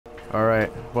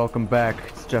Alright, welcome back.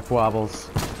 It's Jeff Wobbles.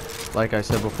 Like I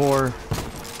said before,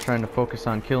 trying to focus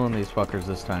on killing these fuckers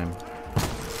this time.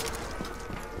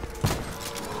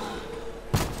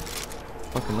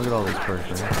 Fucking look at all these perks,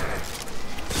 man.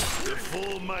 The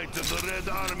full might of the Red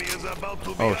Army is about to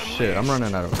be Oh shit, I'm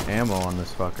running out of ammo on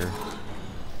this fucker.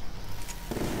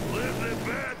 Let the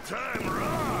bad time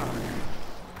rock!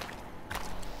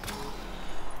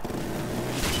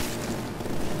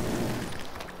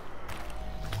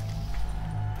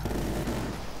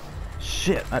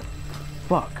 Shit,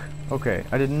 fuck. Okay,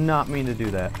 I did not mean to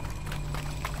do that.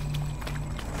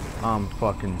 I'm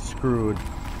fucking screwed.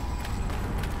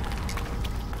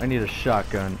 I need a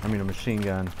shotgun. I mean a machine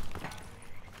gun.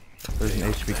 There's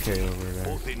an HVK over there.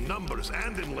 Both in numbers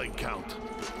and in leg count.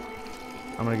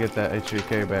 I'm gonna get that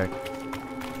HVK back.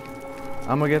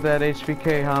 I'm gonna get that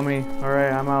HVK, homie.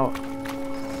 Alright, I'm out.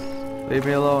 Leave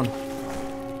me alone.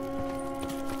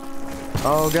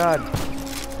 Oh god.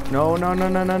 No, no, no,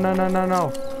 no, no, no, no, no,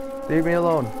 no. Leave me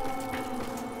alone.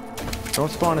 Don't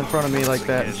spawn in front of me like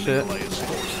that and shit.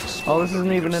 Oh, this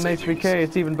isn't even an HVK.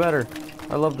 It's even better.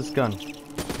 I love this gun.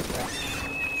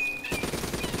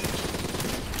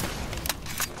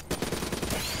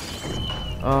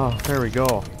 Oh, there we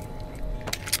go.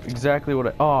 Exactly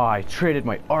what I traded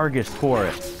my Argus for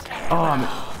it.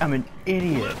 Oh, I'm an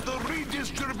idiot. Let the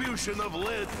redistribution of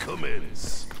lead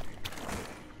commence.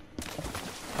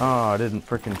 Oh, I didn't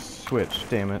freaking switch.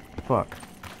 Damn it. Fuck.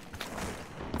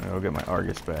 I'll get my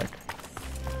Argus back.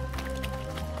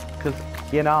 Cause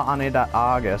you know I need that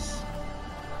Argus.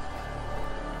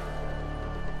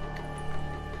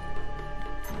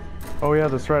 Oh yeah,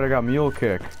 that's right. I got Mule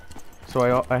Kick.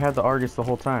 So I had the Argus the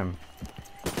whole time.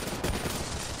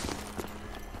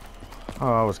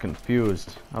 Oh, I was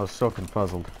confused. I was so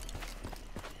confuzzled.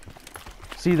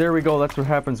 See, there we go. That's what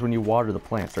happens when you water the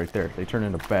plants right there. They turn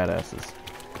into badasses.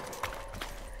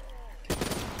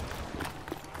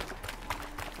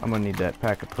 I'm gonna need that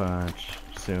pack-a-punch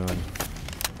soon.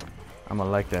 I'm gonna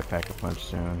like that pack-a-punch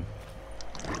soon.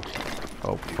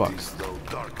 Oh, fuck. It is though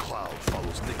dark cloud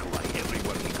follows Nikolai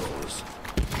everywhere he goes.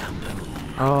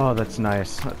 Oh, that's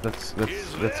nice. That's good.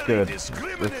 That's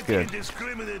good.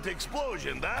 Indiscriminate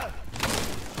explosion, huh?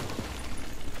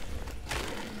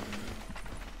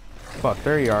 Fuck,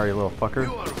 there you are, you little fucker.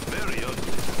 You are very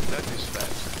ugly. That is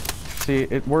fast. See,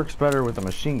 it works better with a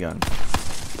machine gun.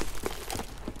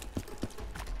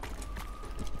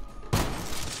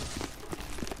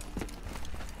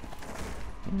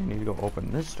 I need to go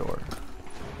open this door.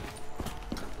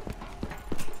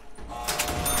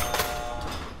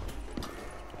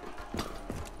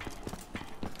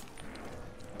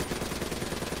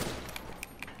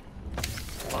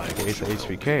 It's the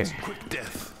HVK. Quick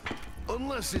death,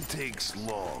 unless it takes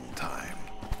long time.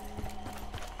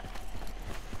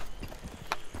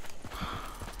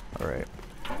 All right,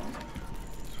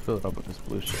 let's fill it up with this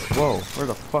blue shit. Whoa, where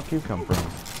the fuck you come from?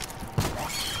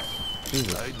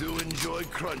 Jesus. I do enjoy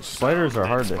crunch. Spiders are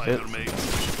hard to hit.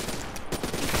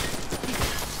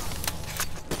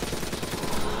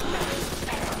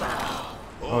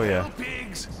 Oh yeah.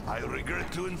 Pigs, I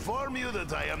regret to inform you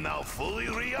that I am now fully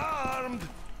rearmed.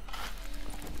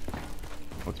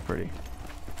 Looks pretty.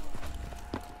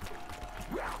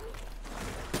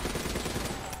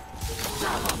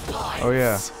 Oh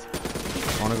yeah.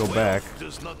 I want to go back.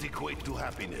 Does not equate to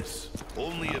happiness.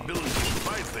 Only ability to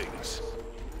buy things.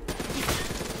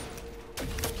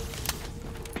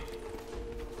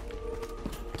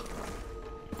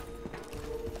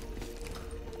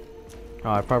 Oh,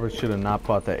 I probably should have not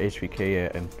bought that HVK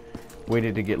yet and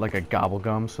waited to get like a gobble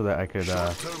gum so that I could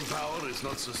Short-term power is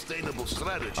not sustainable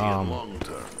strategy in long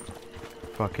term.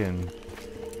 fucking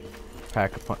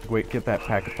get that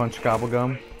pack-a-punch gobble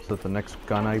gum so that the next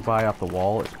gun I buy off the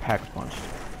wall is pack-a-punched.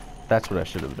 That's what I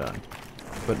should have done.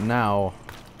 But now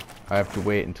I have to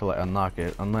wait until I unlock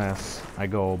it unless I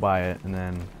go buy it and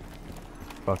then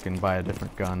fucking buy a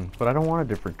different gun. But I don't want a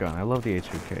different gun. I love the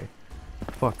HVK.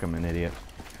 Fuck, I'm an idiot.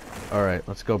 Alright,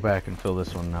 let's go back and fill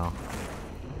this one now.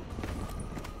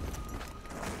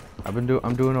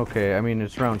 I'm doing okay. I mean,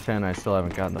 it's round 10. I still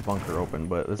haven't gotten the bunker open,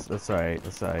 but that's alright.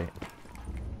 That's alright.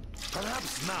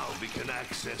 Perhaps now we can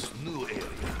access new area.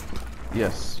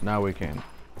 Yes, now we can.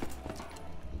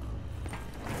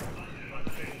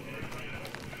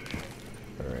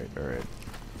 Alright, alright.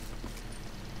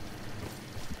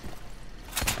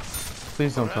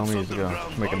 Please don't tell me he's gonna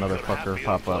make another fucker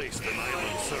pop up.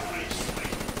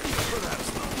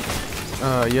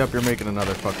 Yep, you're making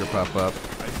another fucker pop up.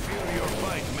 I fear your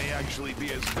fight may actually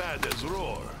be as bad as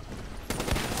Roar.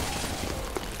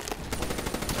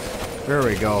 There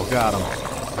we go, got him.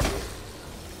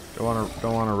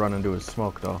 Don't wanna run into his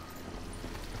smoke though.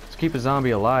 keep a zombie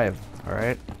alive,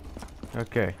 alright?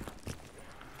 Okay.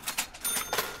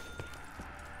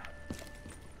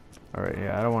 Alright,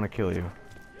 yeah, I don't want to kill you.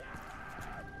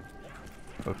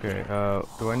 Okay,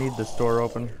 do I need this door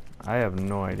open? I have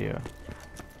no idea.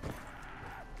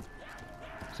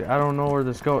 See, I don't know where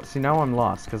this goes. See, now I'm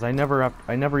lost, because I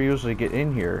never usually get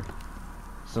in here.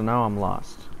 So now I'm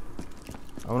lost.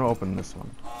 I want to open this one.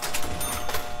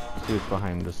 See what's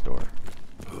behind this door.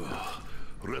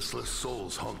 Restless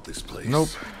souls haunt this place. Nope.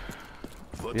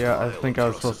 What Yeah, I vile think I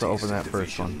was supposed to open that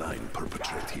atrocities first one. Division 9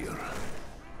 perpetrate here.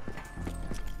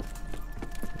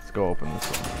 Let's go open this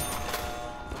one.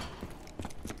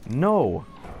 No!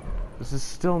 This is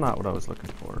still not what I was looking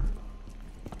for.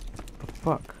 The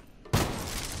fuck?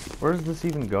 Where does this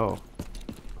even go?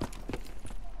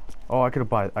 Oh, I could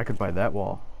buy that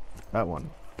wall. That one.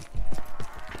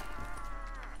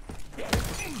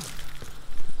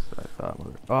 I thought.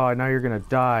 Oh, now you're gonna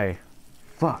die.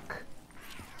 Fuck.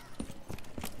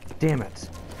 Damn it.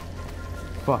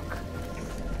 Fuck.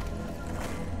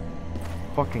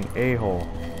 Fucking a-hole.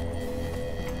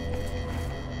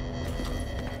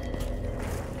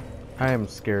 I am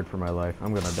scared for my life.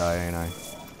 I'm gonna die, ain't I?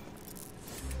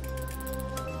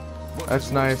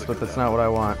 That's nice, but that's not what I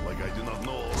want. Like I do not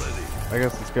know already. I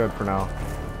guess it's good for now.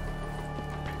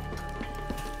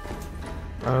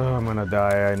 Oh, I'm gonna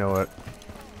die, I know it.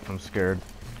 I'm scared.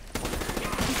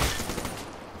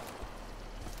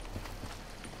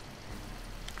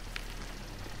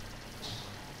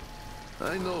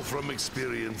 I know from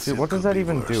experience. Dude, what does that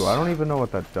even do? I don't even know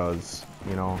what that does,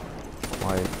 you know?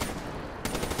 Like...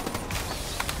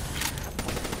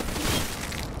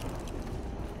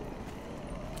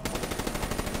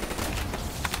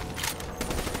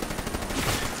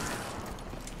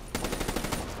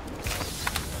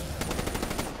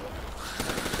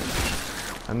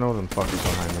 I know them fuckers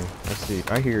behind me. I see.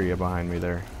 I hear you behind me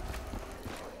there.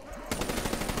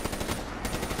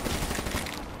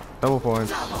 Double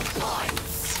points.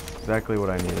 Exactly what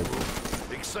I needed.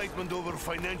 Excitement over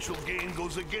financial gain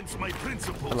goes against my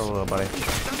principles. Hello, little buddy.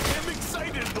 I'm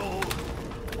excited though.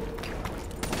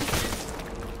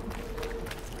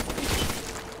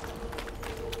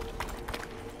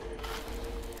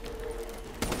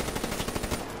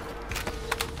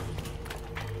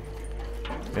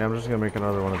 Yeah, I'm just gonna make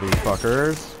another one of these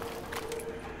fuckers.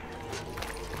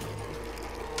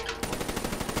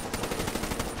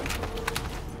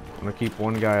 I'm gonna keep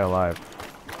one guy alive.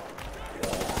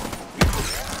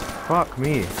 Fuck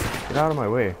me. Get out of my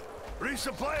way.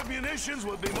 Resupply of munitions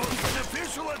would be most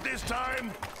beneficial at this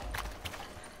time.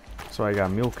 So I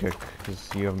got mule kick, because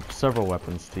you have several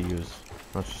weapons to use,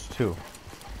 not just two.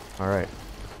 Alright.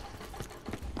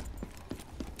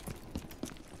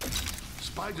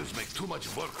 Spiders make too much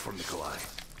work for Nikolai.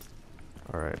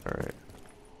 Alright, alright.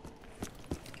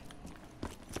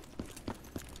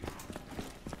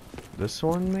 This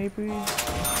one, maybe?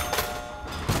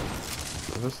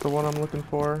 Is this the one I'm looking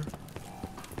for?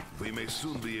 We may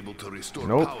soon be able to restore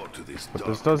Nope. power to this. But dark,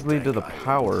 this does lead to the dank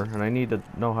power, island. and I need to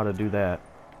know how to do that.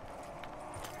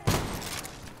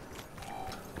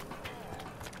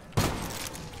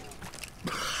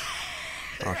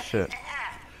 Oh shit.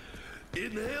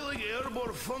 Inhaling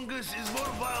airborne fungus is more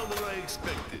vile than I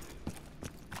expected.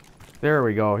 There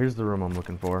we go. Here's the room I'm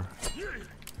looking for.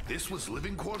 This was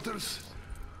living quarters?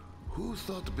 Who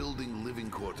thought building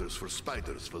living quarters for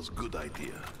spiders was a good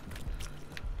idea?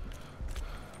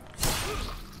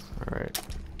 Alright.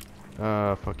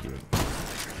 Fuck you.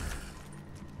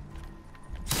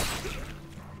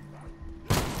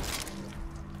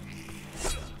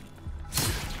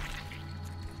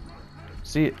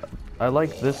 See, I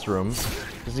like this room,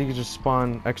 because you can just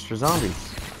spawn extra zombies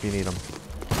if you need them.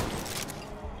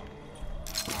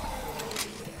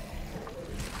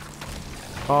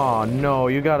 Oh no,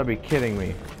 you gotta be kidding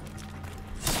me.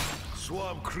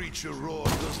 Swamp creature roar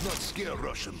does not scare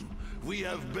Russian. We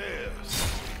have bears.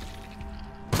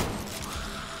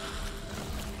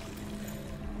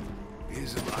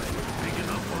 Is an island big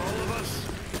enough for all of us?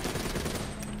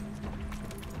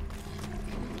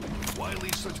 Why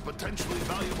leave such potentially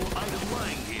valuable item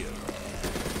lying here?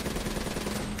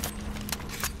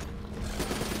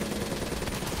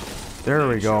 There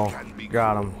we go.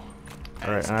 Got him.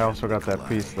 Alright, and I also got that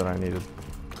piece that I needed.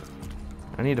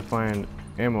 I need to find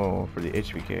ammo for the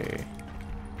HVK.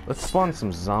 Let's spawn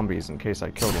some zombies in case I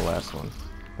kill the last one.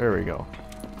 There we go.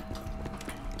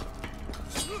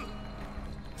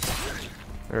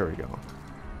 There we go.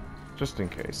 Just in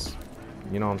case.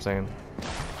 You know what I'm saying?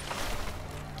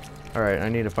 Alright, I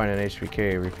need to find an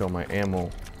HVK, refill my ammo.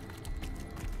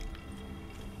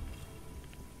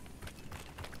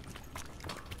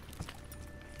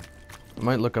 I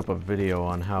might look up a video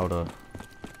on how to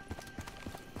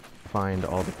find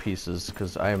all the pieces,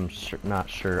 because I am not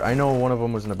sure. I know one of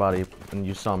them was in the body, and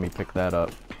you saw me pick that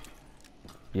up.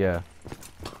 Yeah.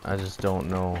 I just don't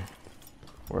know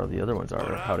where the other ones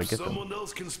are, or how to get them. Someone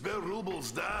else can spare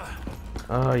rubles, da?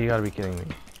 Oh, you gotta be kidding me.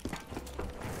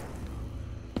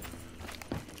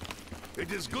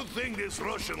 It is good thing this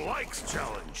Russian likes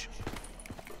challenge.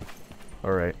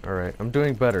 Alright, alright. I'm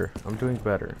doing better. I'm doing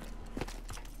better.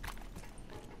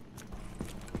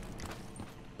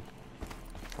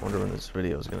 I wonder when this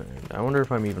video is gonna end. I wonder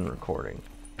if I'm even recording.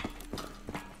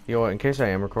 You know what, in case I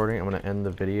am recording, I'm gonna end the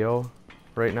video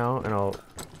right now, and I'll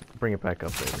bring it back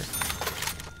up later.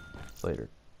 Later.